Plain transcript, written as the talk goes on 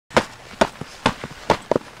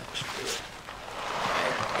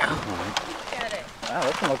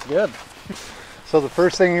Looks good. So the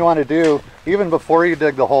first thing you want to do, even before you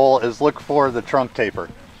dig the hole, is look for the trunk taper.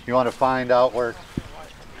 You want to find out where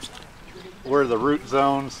the root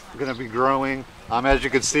zone's going to be growing. As you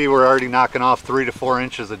can see, we're already knocking off 3 to 4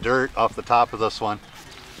 inches of dirt off the top of this one.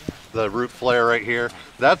 The root flare right here.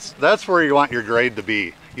 That's where you want your grade to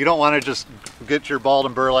be. You don't want to just get your balled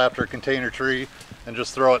and burlap or container tree and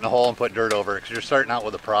just throw it in a hole and put dirt over it, because you're starting out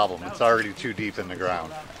with a problem. It's already too deep in the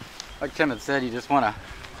ground. Like Tim had said, you just want to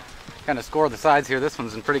kind of score the sides here. This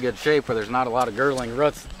one's in pretty good shape where there's not a lot of girdling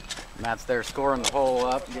roots. And that's there scoring the hole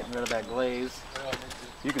up, getting rid of that glaze.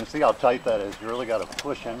 You can see how tight that is. You really got to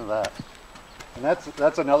push into that. And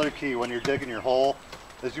that's another key when you're digging your hole,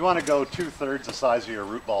 is you want to go 2/3 the size of your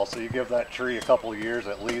root ball, so you give that tree a couple of years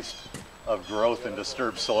at least of growth in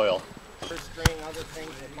disturbed soil.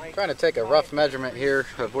 Trying to take a rough measurement here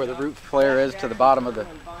of where the root flare is to the bottom of the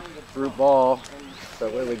root ball, so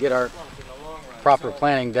that way we get our proper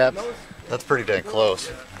planting depth. That's pretty dang close.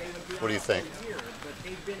 What do you think?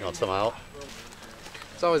 You want some out?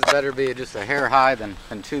 It's always better to be just a hair high than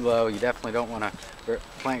too low. You definitely don't want to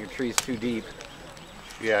plant your trees too deep.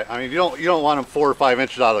 Yeah, I mean, you don't want them 4 or 5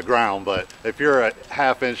 inches out of the ground, but if you're a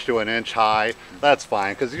 1/2 inch to 1 inch high, that's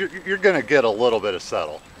fine, because you're going to get a little bit of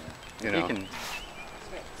settle. You know.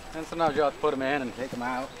 And sometimes you have to put them in and take them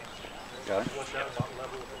out. Okay.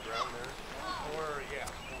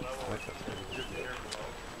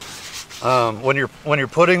 When you're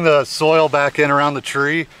putting the soil back in around the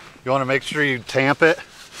tree, you want to make sure you tamp it.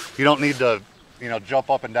 You don't need to, jump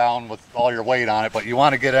up and down with all your weight on it, but you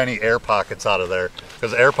want to get any air pockets out of there,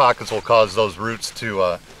 because air pockets will cause those roots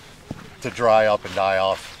to dry up and die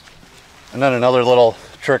off. And then another little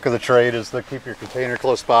trick of the trade is to keep your container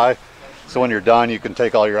close by, so when you're done, you can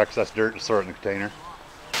take all your excess dirt and store it in the container.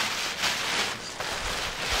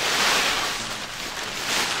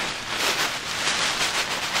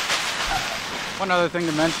 One other thing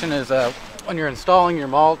to mention is when you're installing your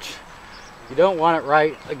mulch, you don't want it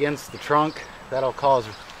right against the trunk. That'll cause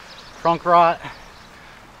trunk rot.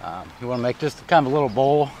 You want to make just kind of a little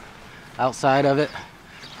bowl outside of it,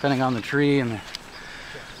 depending on the tree and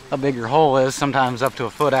how big your hole is, sometimes up to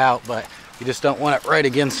 1 foot out, but you just don't want it right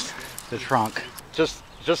against the trunk. Just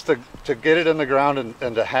to get it in the ground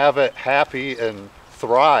and to have it happy and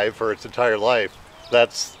thrive for its entire life,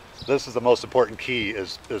 this is the most important key,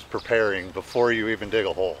 is preparing before you even dig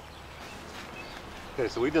a hole. Okay,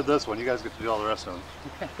 so we did this one. You guys get to do all the rest of them.